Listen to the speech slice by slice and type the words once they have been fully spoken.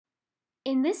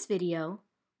In this video,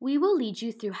 we will lead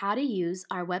you through how to use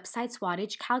our website's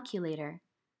wattage calculator.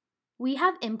 We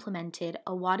have implemented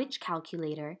a wattage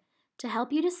calculator to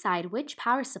help you decide which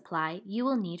power supply you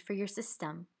will need for your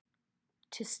system.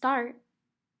 To start,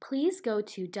 please go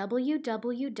to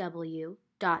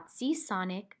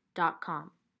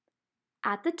www.seasonic.com.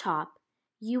 At the top,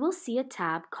 you will see a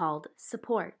tab called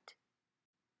Support.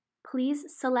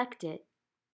 Please select it.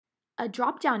 A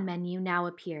drop-down menu now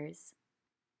appears,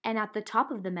 and at the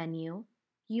top of the menu,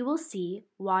 you will see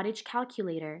Wattage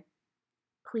Calculator.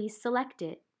 Please select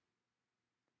it.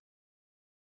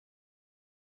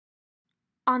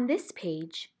 On this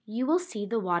page, you will see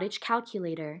the wattage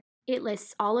calculator. It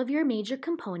lists all of your major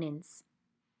components,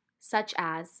 such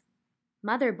as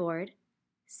motherboard,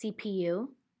 CPU,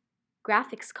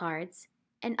 graphics cards,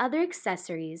 and other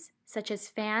accessories such as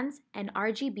fans and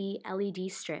RGB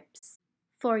LED strips.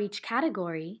 For each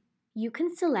category, you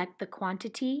can select the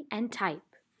quantity and type.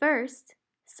 First,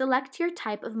 select your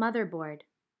type of motherboard.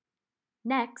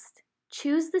 Next,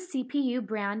 choose the CPU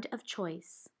brand of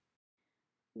choice.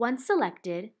 Once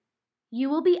selected, you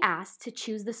will be asked to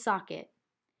choose the socket.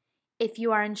 If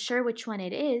you are unsure which one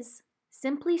it is,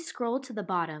 simply scroll to the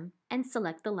bottom and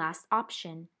select the last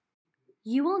option.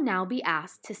 You will now be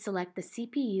asked to select the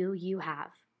CPU you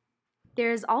have.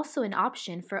 There is also an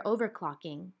option for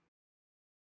overclocking.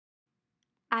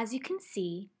 As you can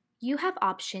see, you have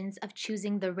options of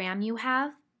choosing the RAM you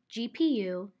have,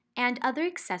 GPU, and other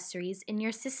accessories in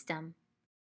your system.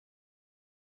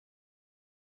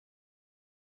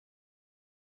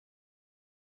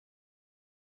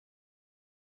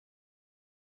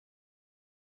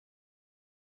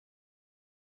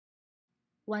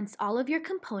 Once all of your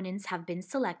components have been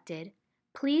selected,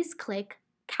 please click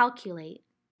Calculate.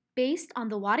 Based on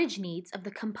the wattage needs of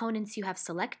the components you have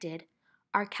selected,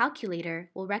 our calculator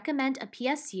will recommend a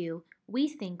PSU we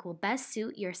think will best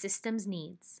suit your system's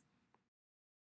needs.